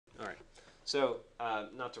So,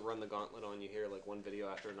 not to run the gauntlet on you here, like one video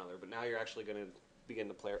after another, but now you're actually going to begin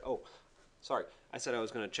to play. Oh, sorry. I said I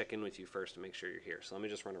was going to check in with you first to make sure you're here. So let me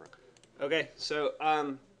just run around. Okay, so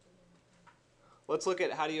let's look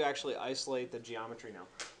at how do you actually isolate the geometry now.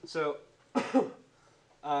 So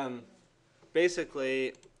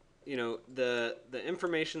basically, you know, the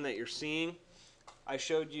information that you're seeing, I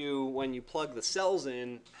showed you when you plug the cells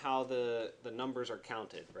in how the numbers are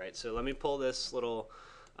counted, right? So let me pull this little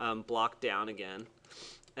block down again.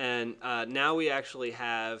 And now we actually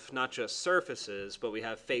have not just surfaces, but we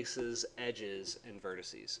have faces, edges, and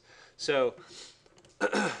vertices. So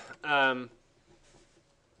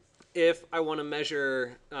if I want to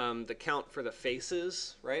measure the count for the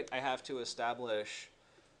faces, right, I have to establish,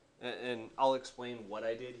 and I'll explain what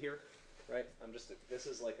I did here, right? This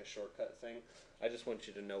is like a shortcut thing. I just want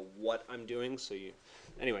you to know what I'm doing. So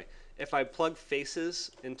anyway, if I plug faces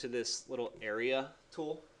into this little area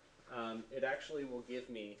tool, it actually will give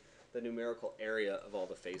me the numerical area of all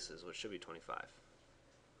the faces, which should be 25.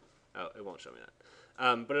 Oh, it won't show me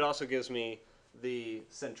that. But it also gives me the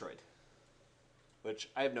centroid, which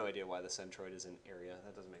I have no idea why the centroid is in area.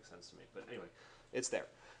 That doesn't make sense to me. But anyway, it's there.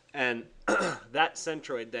 And that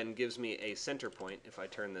centroid then gives me a center point, if I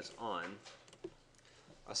turn this on,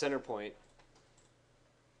 a center point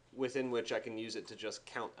within which I can use it to just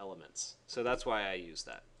count elements. So that's why I use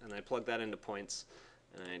that. And I plug that into points,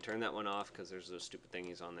 and I turn that one off because there's those stupid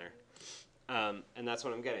thingies on there. And that's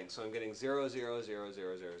what I'm getting. So I'm getting 0, 0, 0,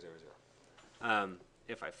 0, 0, 0, 0.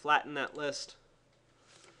 If I flatten that list,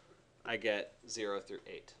 I get 0 through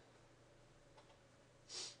 8.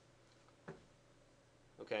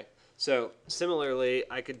 Okay, so similarly,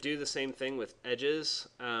 I could do the same thing with edges,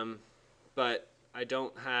 but I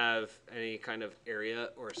don't have any kind of area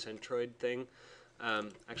or centroid thing.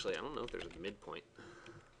 Actually, I don't know if there's a midpoint.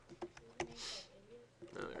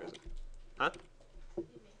 No, there isn't. Huh?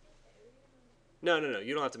 No,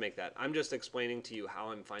 you don't have to make that. I'm just explaining to you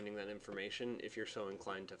how I'm finding that information if you're so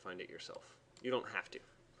inclined to find it yourself. You don't have to.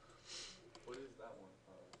 What is that one?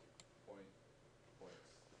 Points.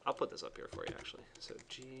 I'll put this up here for you, actually. So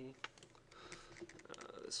G,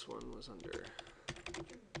 this one was under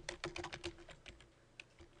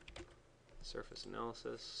surface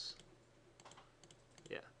analysis.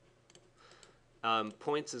 Yeah.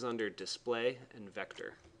 Points is under display and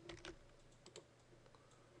vector.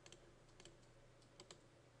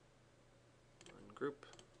 Ungroup.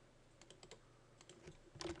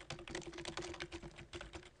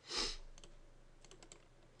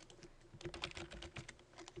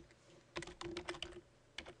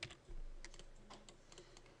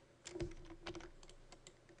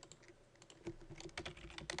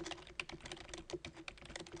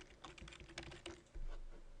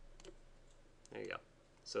 There you go.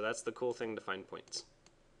 So that's the cool thing to find points.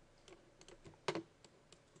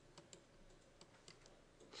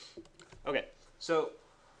 Okay, so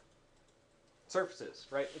surfaces,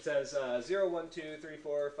 right? It says 0, 1, 2, 3,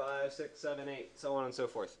 4, 5, 6, 7, 8, so on and so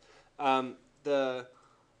forth. The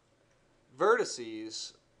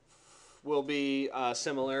vertices will be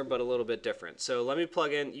similar but a little bit different. So let me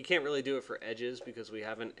plug in. You can't really do it for edges because we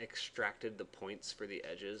haven't extracted the points for the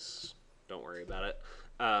edges. Don't worry about it.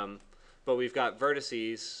 But we've got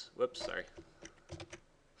vertices, whoops, sorry,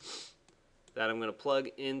 that I'm going to plug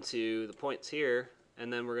into the points here,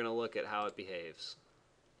 and then we're going to look at how it behaves.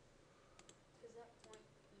 Is that point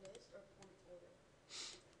list or point order?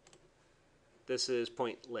 This is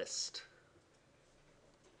point list.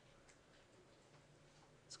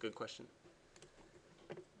 It's a good question.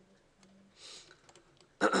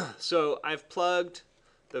 So I've plugged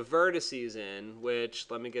the vertices in, which,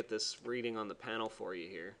 let me get this reading on the panel for you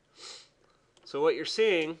here. So what you're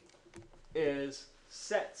seeing is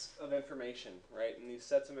sets of information, right? And these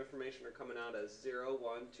sets of information are coming out as 0,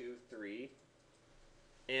 1, 2, 3.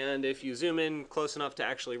 And if you zoom in close enough to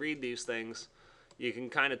actually read these things, you can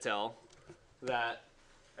kind of tell that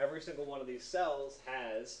every single one of these cells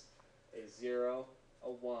has a 0, a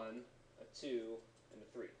 1, a 2, and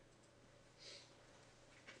a 3.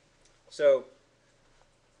 So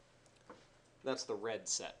that's the red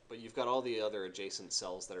set, but you've got all the other adjacent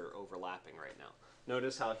cells that are overlapping right now.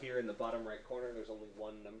 Notice how here in the bottom right corner there's only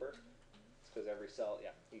one number. It's because every cell,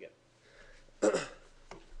 yeah, you get it.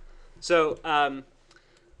 So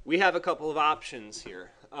we have a couple of options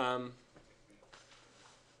here.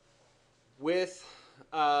 With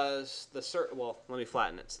well, let me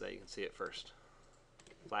flatten it so that you can see it first.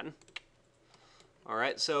 Flatten. All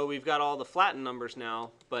right, so we've got all the flattened numbers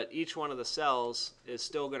now, but each one of the cells is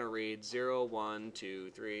still going to read 0, 1,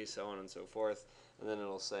 2, 3, so on and so forth. And then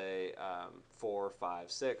it'll say 4,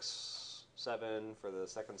 5, 6, 7 for the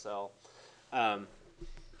second cell. Um,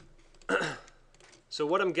 so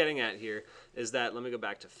what I'm getting at here is that, let me go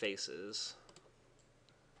back to faces.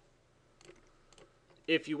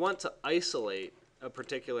 If you want to isolate a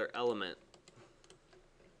particular element,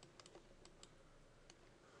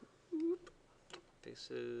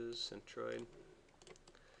 faces, centroid,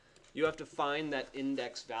 you have to find that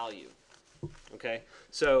index value. Okay,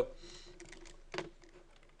 so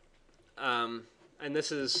and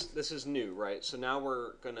this is new, right? So now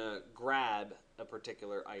we're gonna grab a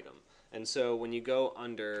particular item, and so when you go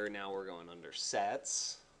under, now we're going under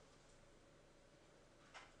sets,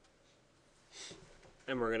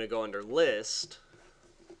 and we're gonna go under list,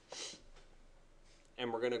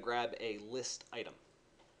 and we're gonna grab a list item.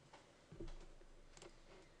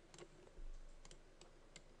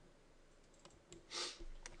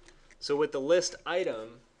 So with the list item,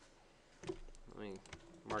 let me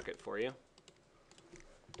mark it for you.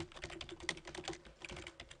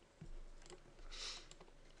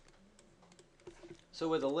 So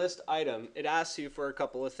with a list item, it asks you for a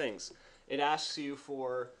couple of things. It asks you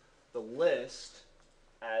for the list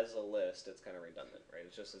as a list. It's kind of redundant, right?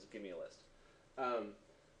 It just says, give me a list.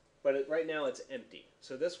 But right now it's empty.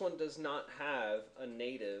 So this one does not have a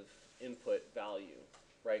native input value,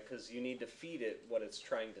 right? Because you need to feed it what it's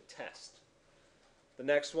trying to test. The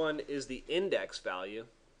next one is the index value,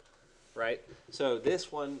 right? So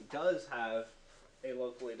this one does have a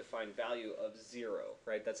locally defined value of 0,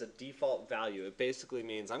 right? That's a default value. It basically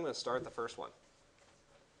means I'm going to start the first one.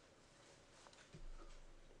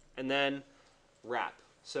 And then wrap.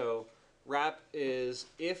 So wrap is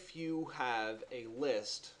if you have a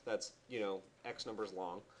list that's, X numbers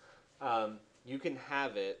long, you can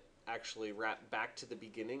have it actually wrap back to the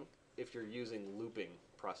beginning if you're using looping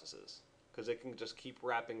processes. Because it can just keep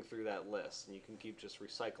wrapping through that list, and you can keep just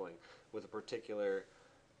recycling with a particular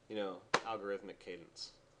algorithmic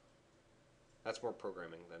cadence. That's more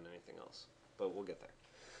programming than anything else, but we'll get there.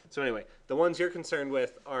 So anyway, the ones you're concerned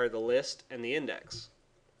with are the list and the index.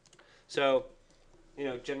 So,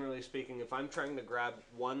 generally speaking, if I'm trying to grab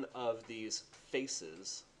one of these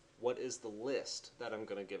faces, what is the list that I'm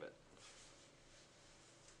going to give it?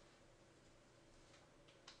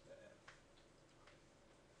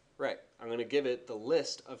 Right, I'm going to give it the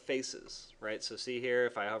list of faces, right? So see here,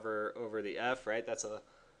 if I hover over the F, right, that's a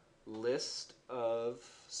list of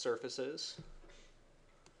surfaces.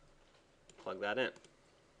 Plug that in.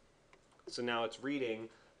 So now it's reading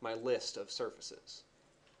my list of surfaces.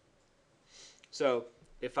 So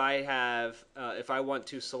if I have, if I want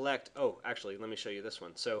to select, actually, let me show you this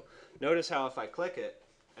one. So notice how if I click it,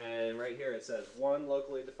 and right here it says 1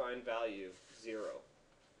 locally defined value, 0.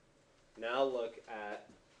 Now look at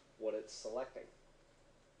what it's selecting.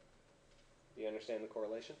 Do you understand the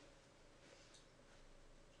correlation?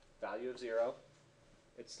 Value of 0,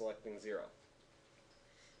 it's selecting 0.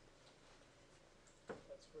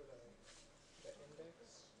 That's for the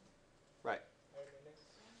index? Right. Item index?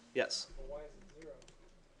 Yes. But why is it 0?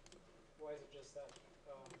 Why is it just that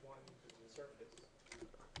one surface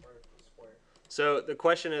or square? So the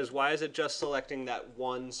question is, why is it just selecting that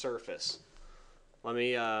one surface? Let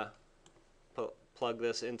me plug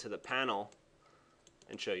this into the panel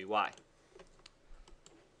and show you why.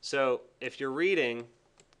 So if you're reading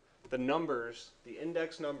the numbers, the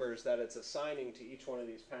index numbers that it's assigning to each one of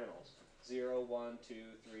these panels, 0, 1, 2,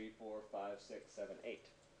 3, 4, 5, 6, 7, 8.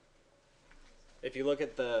 If you look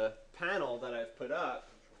at the panel that I've put up,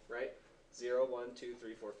 right, 0, 1, 2,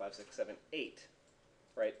 3, 4, 5, 6, 7, 8,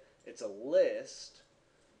 right, it's a list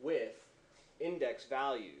with index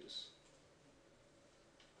values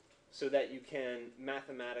so that you can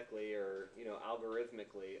mathematically or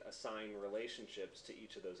algorithmically assign relationships to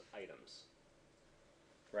each of those items.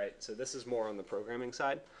 Right? So this is more on the programming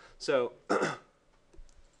side. So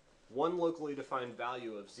one locally defined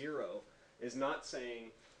value of 0 is not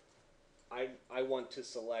saying I want to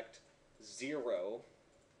select 0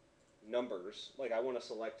 numbers, like I want to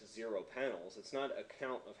select 0 panels. It's not a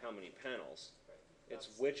count of how many panels. Right. It's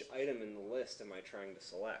which item in the list am I trying to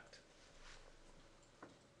select.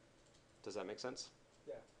 Does that make sense?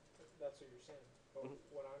 Yeah, that's what you're saying. But Mhm.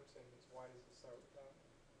 what I'm saying is, why does it start with that?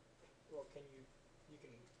 Well, you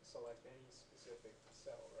can select any specific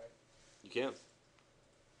cell, right? You can.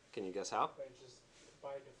 Can you guess how? But it's just,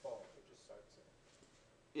 by default, it just starts there.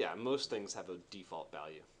 Yeah, most things have a default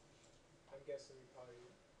value. I'm guessing you probably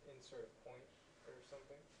insert a point or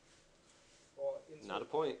something. Well, insert Not a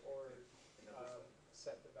point. Or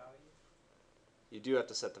set the value. You do have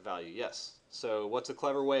to set the value, yes. So what's a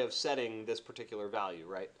clever way of setting this particular value,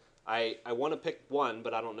 right? I want to pick one,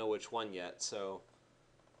 but I don't know which one yet, so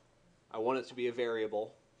I want it to be a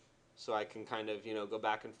variable. so I can kind of, go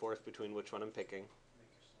back and forth between which one I'm picking.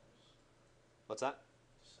 What's that?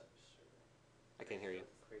 I can't hear you.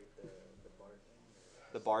 Create the bar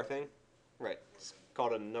thing. The bar thing? Right. It's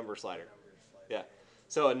called a number slider. Yeah.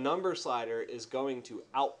 So a number slider is going to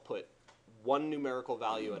output one numerical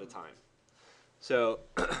value at a time. So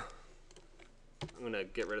I'm going to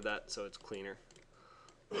get rid of that so it's cleaner.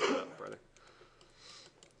 Oh, brother.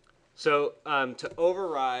 So to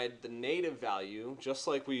override the native value, just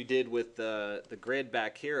like we did with the grid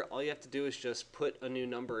back here, all you have to do is just put a new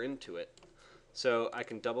number into it. So I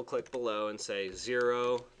can double click below and say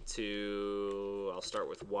 0 to, I'll start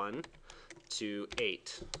with 1 to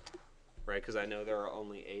 8, right? Because I know there are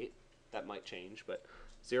only 8. That might change, but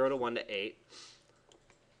 0 to 1 to 8.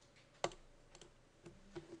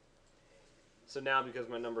 So now because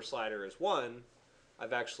my number slider is 1,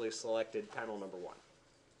 I've actually selected panel number 1.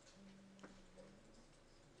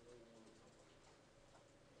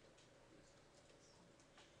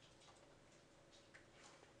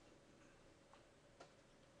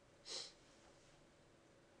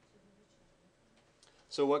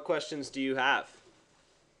 So what questions do you have?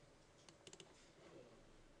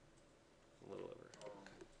 A little over.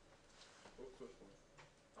 Real quick one.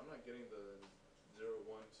 I'm not getting the 0,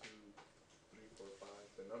 1, 2, 3, 4, 5.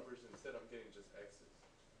 The numbers, instead I'm getting just X's.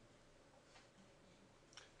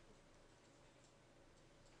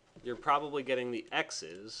 You're probably getting the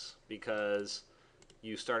X's because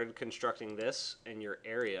you started constructing this and your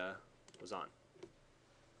area was on.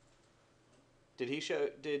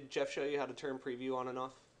 Did Jeff show you how to turn preview on and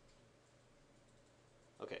off?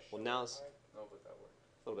 Okay, well now's No, but that worked.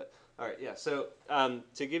 a little bit. All right, yeah, so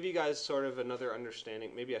to give you guys sort of another understanding,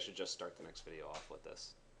 maybe I should just start the next video off with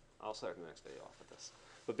this. I'll start the next video off with this.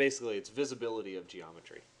 But basically it's visibility of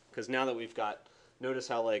geometry. Because now that we've got, notice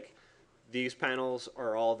how like these panels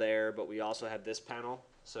are all there, but we also have this panel.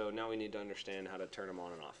 So now we need to understand how to turn them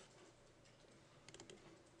on and off.